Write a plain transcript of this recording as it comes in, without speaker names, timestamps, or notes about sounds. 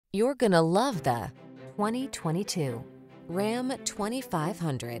You're gonna love the 2022 Ram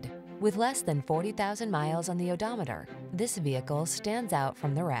 2500. With less than 40,000 miles on the odometer, this vehicle stands out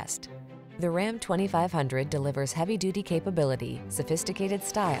from the rest. The Ram 2500 delivers heavy-duty capability, sophisticated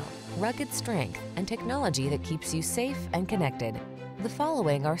style, rugged strength, and technology that keeps you safe and connected. The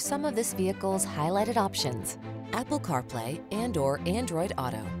following are some of this vehicle's highlighted options: Apple CarPlay and/or Android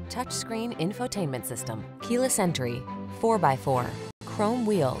Auto, touchscreen infotainment system, keyless entry, 4x4, chrome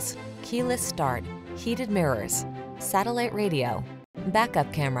wheels, keyless start, heated mirrors, satellite radio,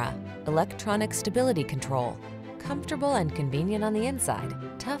 backup camera, electronic stability control. Comfortable and convenient on the inside,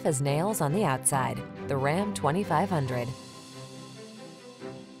 tough as nails on the outside. The Ram 2500.